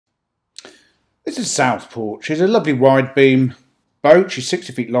This is Southport. She's a lovely wide beam boat. She's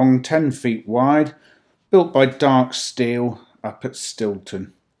 60 feet long, 10 feet wide, built by Darke Steel up at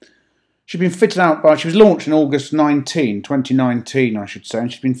Stilton. She's been fitted out by, she was launched in August 2019 I should say,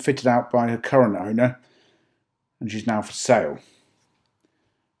 and she's been fitted out by her current owner, and she's now for sale.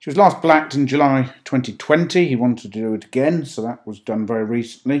 She was last blacked in July 2020. He wanted to do it again, so that was done very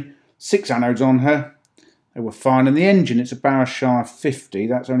recently. 6 anodes on her. They were fine, and the engine, it's a bar shy of 50.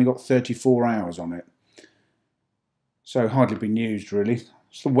 That's only got 34 hours on it. So hardly been used really.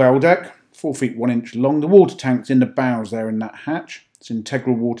 It's the well deck, 4 feet 1 inch long. The water tank's in the bows there in that hatch. It's an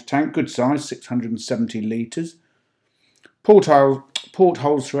integral water tank, good size, 670 litres. Port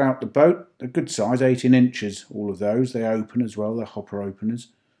holes throughout the boat, they're good size, 18 inches, all of those. They open as well, they're hopper openers.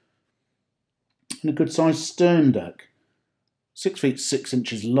 And a good size stern deck, 6 feet 6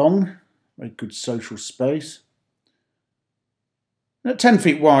 inches long. Very good social space. And at 10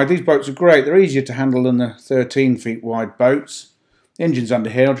 feet wide, these boats are great. They're easier to handle than the 13 feet wide boats. The engine's under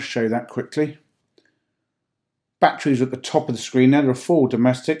here, I'll just show you that quickly. Batteries are at the top of the screen there. There are 4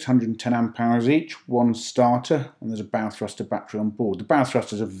 domestics, 110 amp hours each, 1 starter, and there's a bow thruster battery on board. The bow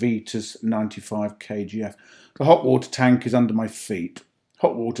thruster is a Vitas 95 kgf. The hot water tank is under my feet.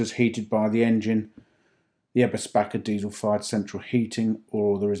 Hot water is heated by the engine, the Eberspacher diesel-fired central heating,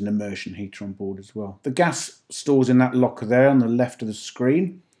 or there is an immersion heater on board as well. The gas stores in that locker there on the left of the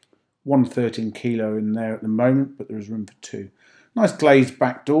screen. 113 kilo in there at the moment, but there is room for 2. Nice glazed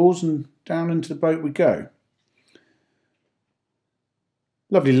back doors, and down into the boat we go.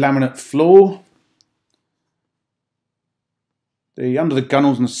 Lovely laminate floor. Under the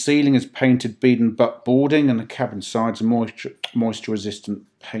gunnels and the ceiling is painted bead and butt boarding, and the cabin sides are moisture resistant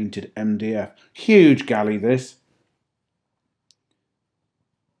painted MDF. Huge galley this.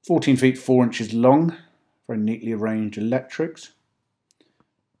 14 feet 4 inches long. Very neatly arranged electrics.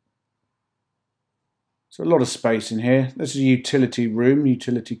 So a lot of space in here. This is a utility room,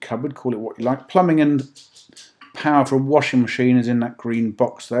 utility cupboard, call it what you like. Plumbing and power for a washing machine is in that green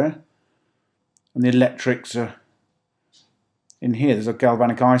box there. And the electrics are in here. There's a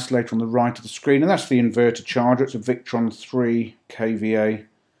galvanic isolator on the right of the screen, and that's the inverter charger. It's a Victron 3 kVA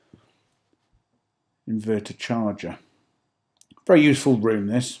inverter charger. Very useful room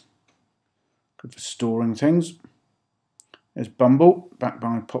this. Good for storing things. There's Bumble, backed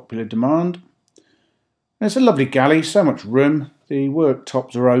by popular demand. And it's a lovely galley, so much room. The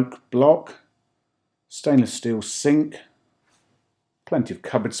worktops are oak block. Stainless steel sink. Plenty of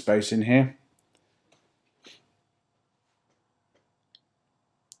cupboard space in here.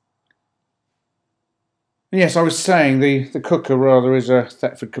 Yes, I was saying the cooker rather is a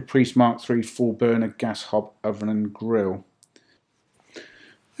Thetford Caprice Mark III 4-burner gas hob oven and grill.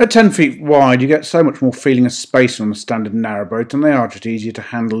 At 10 feet wide, you get so much more feeling of space on a standard narrowboat, and they are just easier to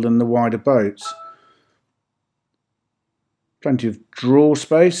handle than the wider boats. Plenty of drawer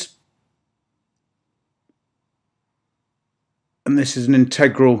space. And this is an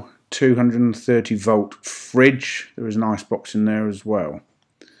integral 230 volt fridge. There is an icebox in there as well.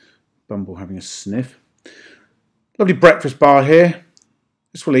 Bumble having a sniff. Lovely breakfast bar here.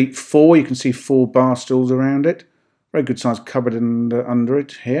 This will eat 4. You can see 4 bar stools around it. Very good sized cupboard under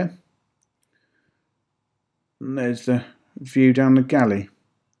it here. And there's the view down the galley.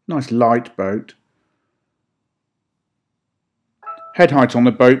 Nice light boat. Head height on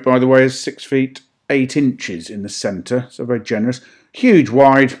the boat, by the way, is 6 feet 8 inches in the centre, so very generous. Huge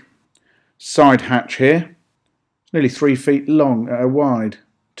wide side hatch here. It's nearly 3 feet long wide.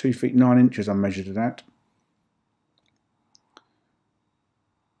 2 feet 9 inches I measured it at.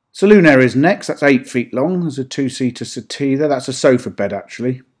 Saloon area is next. That's 8 feet long. There's a 2-seater settee there. That's a sofa bed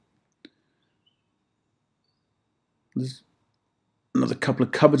actually. There's another couple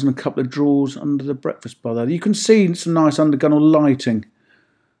of cupboards and a couple of drawers under the breakfast bar there. You can see some nice undergunnel lighting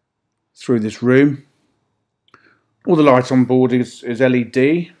through this room. All the light on board is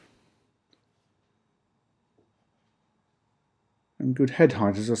LED. And good head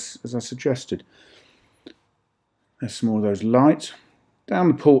height as I suggested. There's some more of those lights. Down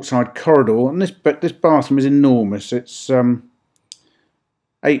the port side corridor, and this bathroom is enormous. It's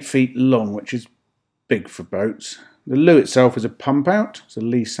 8 feet long, which is big for boats. The loo itself is a pump out. It's a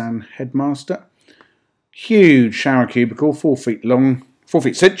Lisan Headmaster. Huge shower cubicle, 4 feet long, 4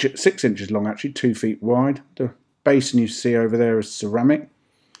 feet 6 inches long actually, 2 feet wide. The basin you see over there is ceramic.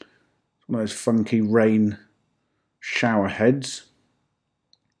 It's one of those funky rain shower heads.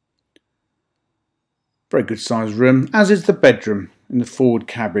 Very good sized room, as is the bedroom in the forward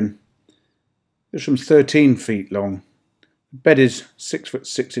cabin. This room's 13 feet long. The bed is 6 foot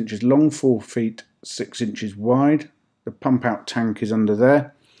 6 inches long, 4 feet 6 inches wide. The pump out tank is under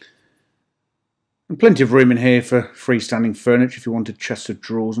there. And plenty of room in here for freestanding furniture if you wanted chests of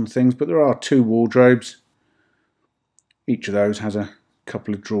drawers and things, but there are 2 wardrobes. Each of those has a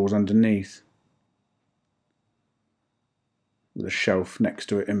couple of drawers underneath, with a shelf next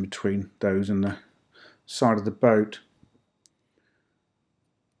to it in between those and the side of the boat.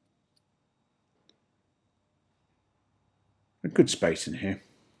 A good space in here.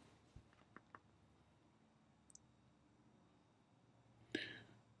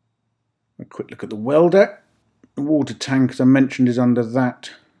 A quick look at the well deck. The water tank, as I mentioned, is under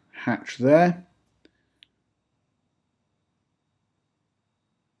that hatch there.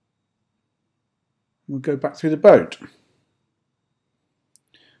 We'll go back through the boat.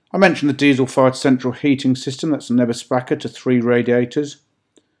 I mentioned the diesel-fired central heating system. That's an Eberspacher to 3 radiators.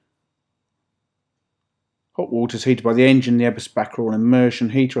 Hot water is heated by the engine, the Eberspacher or an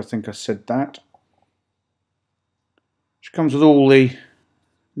immersion heater. I think I said that. Which comes with all the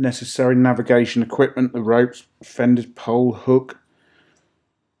necessary navigation equipment, the ropes, fenders, pole, hook,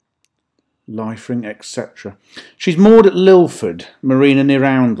 life ring, etc. She's moored at Lilford Marina near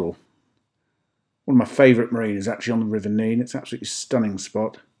Oundle. One of my favourite marinas, actually, on the River Nene. It's an absolutely stunning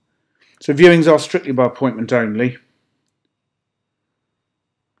spot. So viewings are strictly by appointment only.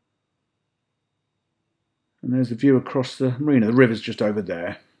 And there's the view across the marina. The river's just over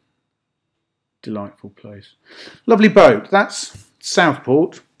there. Delightful place. Lovely boat. That's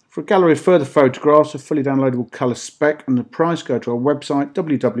Southport. For a gallery of further photographs, a fully downloadable colour spec and the price, go to our website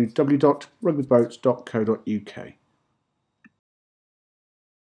www.rugbyboats.co.uk.